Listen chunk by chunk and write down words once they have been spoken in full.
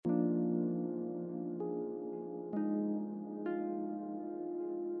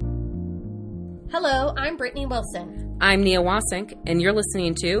Hello, I'm Brittany Wilson. I'm Nia Wasink, and you're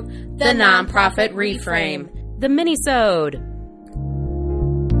listening to The Nonprofit Reframe. the Minisode.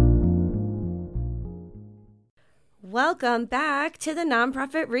 Welcome back to the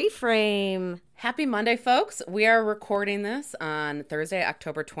Nonprofit Reframe. Happy Monday, folks. We are recording this on Thursday,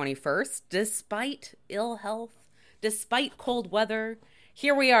 October 21st. Despite ill health, despite cold weather,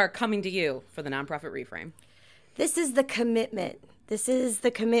 here we are coming to you for the Nonprofit Reframe. This is the commitment. This is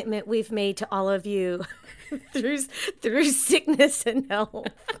the commitment we've made to all of you through sickness and health.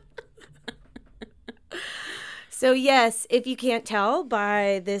 So yes, if you can't tell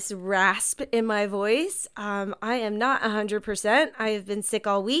by this rasp in my voice, I am not 100%. I have been sick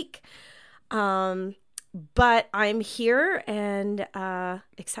all week, but I'm here and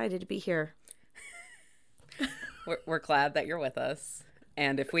excited to be here. We're glad that you're with us.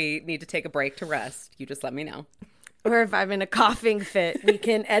 And if we need to take a break to rest, you just let me know. Or if I'm in a coughing fit, we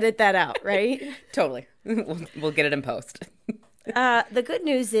can edit that out, right? Totally. We'll get it in post. The good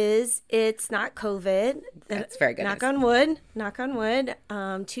news is it's not COVID. That's very good. Knock on wood. Knock on wood.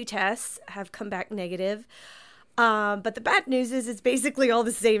 2 tests have come back negative. But the bad news is it's basically all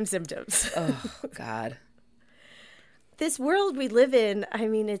the same symptoms. Oh, God. This world we live in, I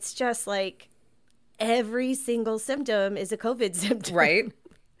mean, it's just like every single symptom is a COVID symptom. Right?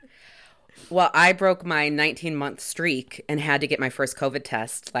 Well, I broke my 19-month streak and had to get my first COVID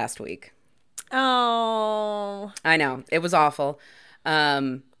test last week. Oh. I know. It was awful.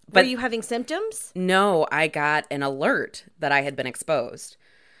 Were you having symptoms? No, I got an alert that I had been exposed,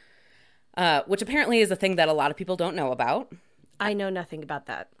 which apparently is a thing that a lot of people don't know about. I know nothing about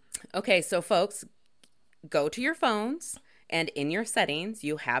that. Okay, so folks, go to your phones, and in your settings,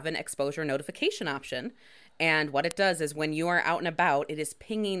 you have an exposure notification option. And what it does is when you are out and about, it is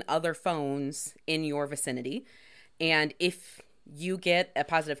pinging other phones in your vicinity. And if you get a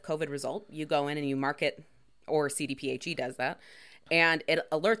positive COVID result, you go in and you mark it, or CDPHE does that, and it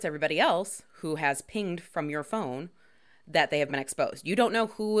alerts everybody else who has pinged from your phone that they have been exposed. You don't know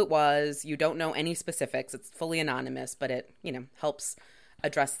who it was. You don't know any specifics. It's fully anonymous, but it, helps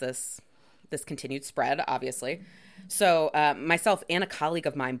address this continued spread, obviously. So myself and a colleague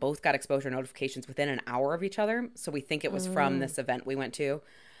of mine both got exposure notifications within an hour of each other. So we think it was from this event we went to,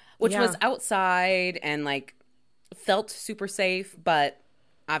 which was outside and felt super safe. But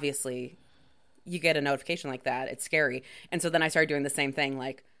obviously you get a notification like that. It's scary. And so then I started doing the same thing.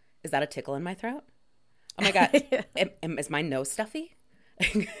 Like, is that a tickle in my throat? Oh my God. Is my nose stuffy?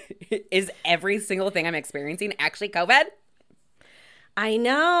 Is every single thing I'm experiencing actually COVID? I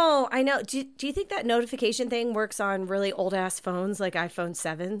know. Do you think that notification thing works on really old ass phones like iPhone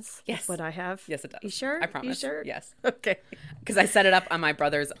 7s? Yes. What I have? Yes, it does. You sure? I promise. You sure? Yes. Okay. Because I set it up on my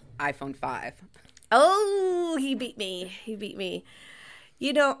brother's iPhone 5. Oh, he beat me.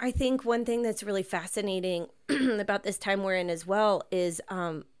 I think one thing that's really fascinating about this time we're in as well is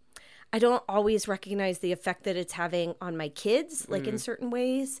I don't always recognize the effect that it's having on my kids, in certain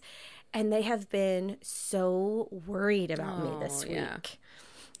ways. And they have been so worried about me this week. Yeah.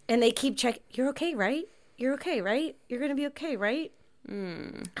 And they keep checking, you're okay, right? You're okay, right? You're going to be okay, right?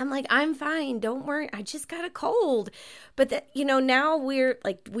 I'm like, I'm fine. Don't worry. I just got a cold. But, now we're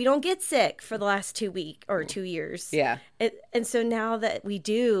we don't get sick for the last 2 weeks or 2 years. Yeah. And so now that we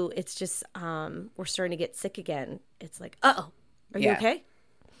do, it's just we're starting to get sick again. It's like, uh-oh, are you okay?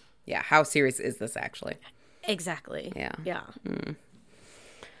 Yeah. How serious is this actually? Exactly. Yeah. Yeah.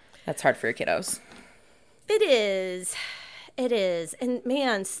 That's hard for your kiddos. It is. And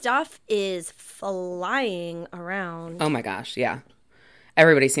man, stuff is flying around. Oh my gosh. Yeah.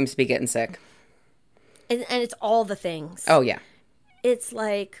 Everybody seems to be getting sick. And it's all the things. Oh, yeah. It's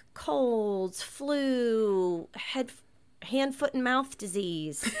like colds, flu, hand, foot, and mouth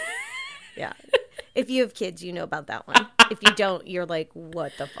disease. Yeah. If you have kids, you know about that one. If you don't, you're like,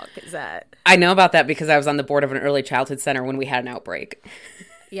 what the fuck is that? I know about that because I was on the board of an early childhood center when we had an outbreak.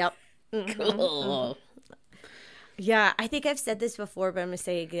 Yep. Mm-hmm. Cool. Yeah, I think I've said this before, but I'm going to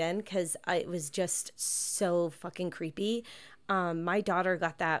say it again because it was just so fucking creepy. My daughter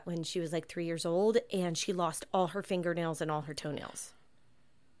got that when she was 3 years old, and she lost all her fingernails and all her toenails.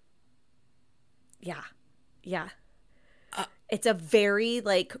 Yeah. It's a very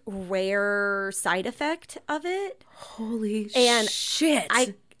rare side effect of it. Holy shit.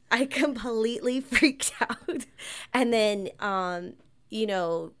 I completely freaked out. And then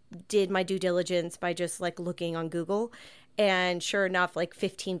did my due diligence by just looking on Google, and sure enough,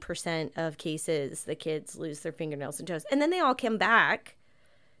 15% of cases, the kids lose their fingernails and toes, and then they all come back.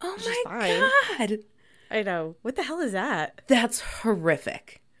 Oh my God. I know. What the hell is that? That's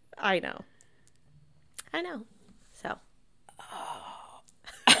horrific. I know. So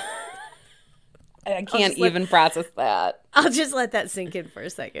I can't even process that. I'll just let that sink in for a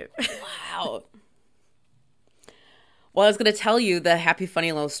second. Wow. Well, I was going to tell you the happy,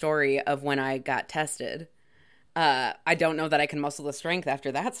 funny little story of when I got tested. I don't know that I can muscle the strength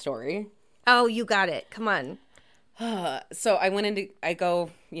after that story. Oh, you got it. Come on. So I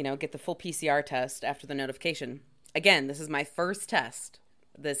go, get the full PCR test after the notification. Again, this is my first test.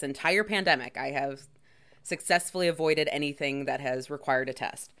 This entire pandemic, I have successfully avoided anything that has required a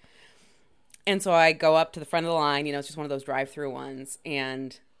test. And so I go up to the front of the line, it's just one of those drive-through ones.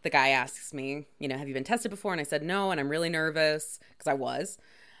 And the guy asks me, have you been tested before? And I said, no. And I'm really nervous because I was.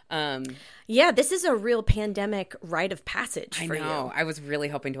 Yeah, this is a real pandemic rite of passage for you. I know. I was really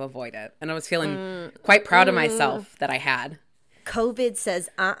hoping to avoid it. And I was feeling quite proud of myself that I had. COVID says,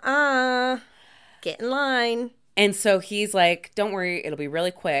 get in line. And so he's like, don't worry, it'll be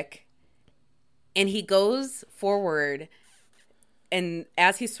really quick. And he goes forward and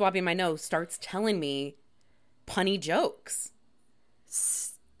as he's swabbing my nose, starts telling me punny jokes.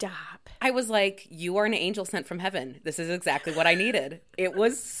 Stop. I was like, you are an angel sent from heaven. This is exactly what I needed. It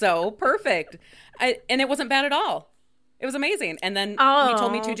was so perfect. And it wasn't bad at all. It was amazing. And then he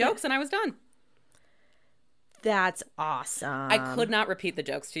told me 2 jokes and I was done. That's awesome. I could not repeat the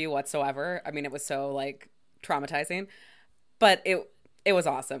jokes to you whatsoever. I mean, it was so traumatizing, but it was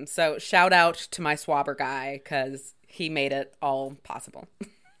awesome. So shout out to my swabber guy because he made it all possible.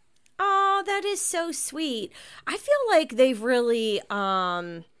 Oh, that is so sweet. I feel like they've really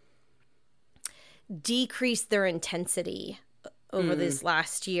decreased their intensity over this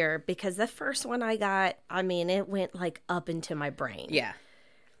last year because the first one I got, it went up into my brain. Yeah.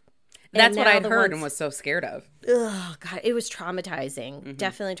 That's what I'd heard and was so scared of. Oh, God. It was traumatizing. Mm-hmm.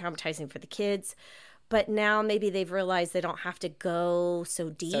 Definitely traumatizing for the kids. But now maybe they've realized they don't have to go so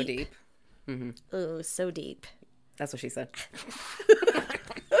deep. So deep. Mm-hmm. Oh, so deep. That's what she said.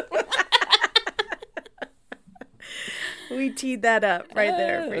 We teed that up right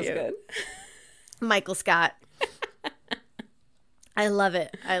there for you. Good. Michael Scott. I love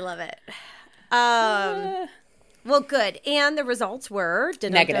it. Well, good. And the results were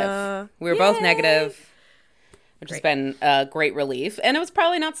negative. We were both negative, which has been a great relief. And it was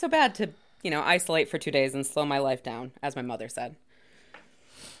probably not so bad to, isolate for 2 days and slow my life down, as my mother said.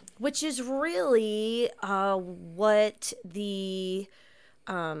 Which is really what the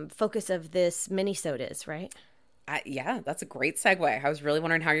focus of this minisode is, right? Yeah, that's a great segue. I was really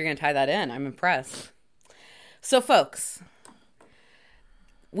wondering how you're going to tie that in. I'm impressed. So, folks,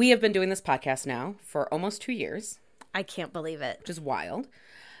 we have been doing this podcast now for almost 2 years. I can't believe it. Which is wild.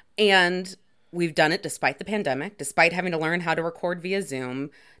 And we've done it despite the pandemic, despite having to learn how to record via Zoom,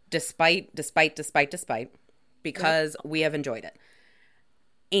 despite, because we have enjoyed it.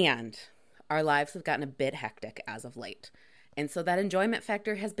 And our lives have gotten a bit hectic as of late. And so that enjoyment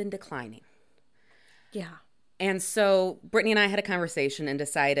factor has been declining. Yeah. And so Brittany and I had a conversation and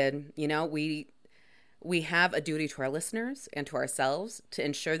decided, we have a duty to our listeners and to ourselves to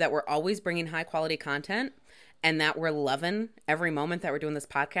ensure that we're always bringing high quality content and that we're loving every moment that we're doing this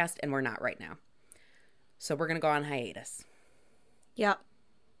podcast, and we're not right now. So we're going to go on hiatus. Yep.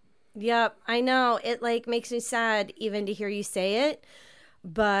 I know. It makes me sad even to hear you say it,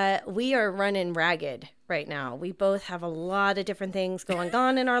 but we are running ragged right now. We both have a lot of different things going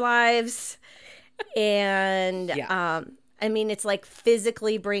on in our lives. And yeah. It's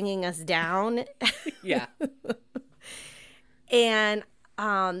physically bringing us down. Yeah. And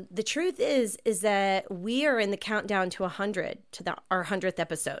the truth is that we are in the countdown to 100, to our 100th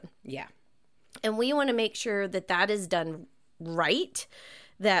episode. Yeah. And we want to make sure that is done right,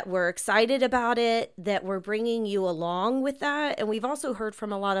 that we're excited about it, that we're bringing you along with that. And we've also heard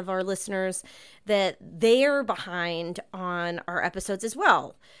from a lot of our listeners that they're behind on our episodes as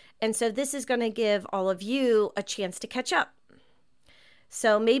well. And so this is going to give all of you a chance to catch up.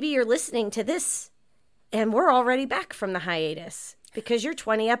 So maybe you're listening to this and we're already back from the hiatus because you're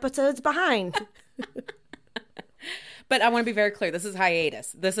 20 episodes behind. But I want to be very clear. This is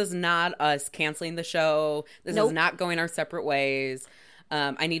hiatus. This is not us canceling the show. This is not going our separate ways.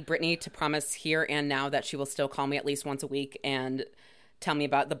 I need Brittany to promise here and now that she will still call me at least once a week and tell me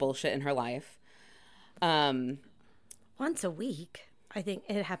about the bullshit in her life. Once a week? I think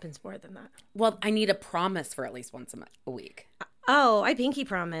it happens more than that. Well, I need a promise for at least once a week. Oh, I pinky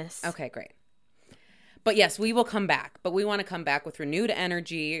promise. Okay, great. But yes, we will come back. But we want to come back with renewed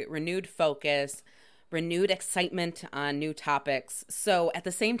energy, renewed focus, renewed excitement on new topics. So at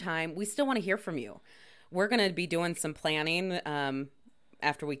the same time, we still want to hear from you. We're going to be doing some planning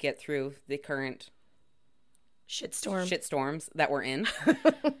after we get through the current shitstorms that we're in.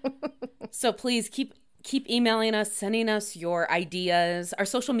 So please keep keep emailing us, sending us your ideas. Our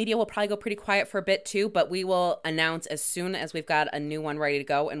social media will probably go pretty quiet for a bit too, but we will announce as soon as we've got a new one ready to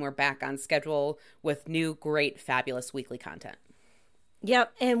go and we're back on schedule with new, great, fabulous weekly content.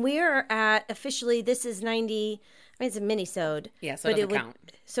 Yep. And we are at officially, this is 90, I mean, it's a minisode. Yeah, so it doesn't count.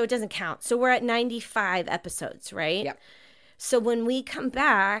 So it doesn't count. So we're at 95 episodes, right? Yep. So when we come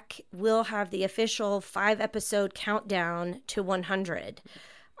back, we'll have the official 5-episode countdown to 100,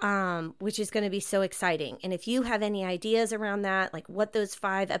 which is going to be so exciting. And if you have any ideas around that, like what those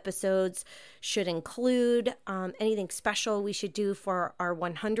 5 episodes should include, anything special we should do for our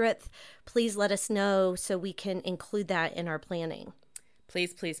 100th, please let us know so we can include that in our planning.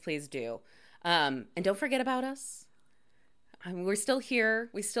 Please, please, please do. And don't forget about us. I mean, we're still here.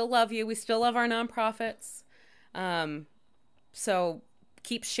 We still love you. We still love our nonprofits. So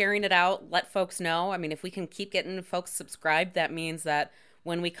keep sharing it out. Let folks know. I mean, if we can keep getting folks subscribed, that means that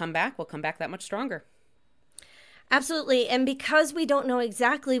when we come back, we'll come back that much stronger. Absolutely. And because we don't know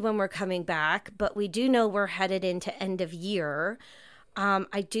exactly when we're coming back, but we do know we're headed into end of year,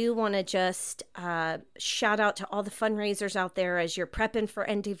 I do want to just shout out to all the fundraisers out there as you're prepping for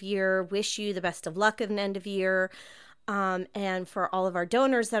end of year. Wish you the best of luck in end of year. And for all of our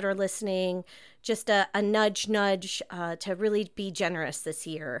donors that are listening, just a nudge to really be generous this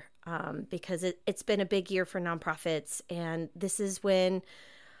year, because it's been a big year for nonprofits. And this is when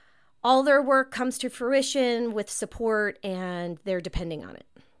all their work comes to fruition with support, and they're depending on it.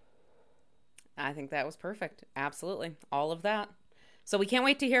 I think that was perfect. Absolutely. All of that. So we can't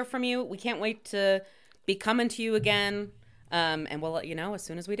wait to hear from you. We can't wait to be coming to you again. And we'll let you know as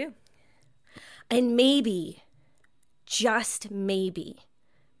soon as we do. And maybe, just maybe,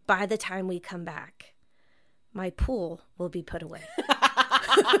 by the time we come back, my pool will be put away.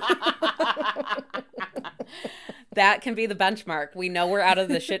 That can be the benchmark. We know we're out of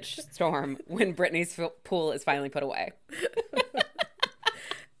the shit storm when Brittany's pool is finally put away.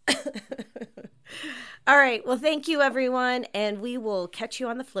 All right. Well, thank you, everyone. And we will catch you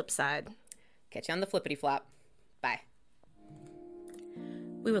on the flip side. Catch you on the flippity flop. Bye.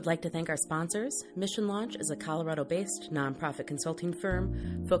 We would like to thank our sponsors. Mission Launch is a Colorado-based nonprofit consulting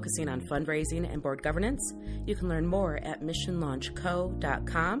firm focusing on fundraising and board governance. You can learn more at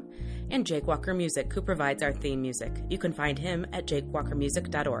missionlaunchco.com. And Jake Walker Music, who provides our theme music. You can find him at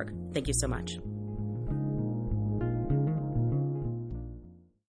jakewalkermusic.org. Thank you so much.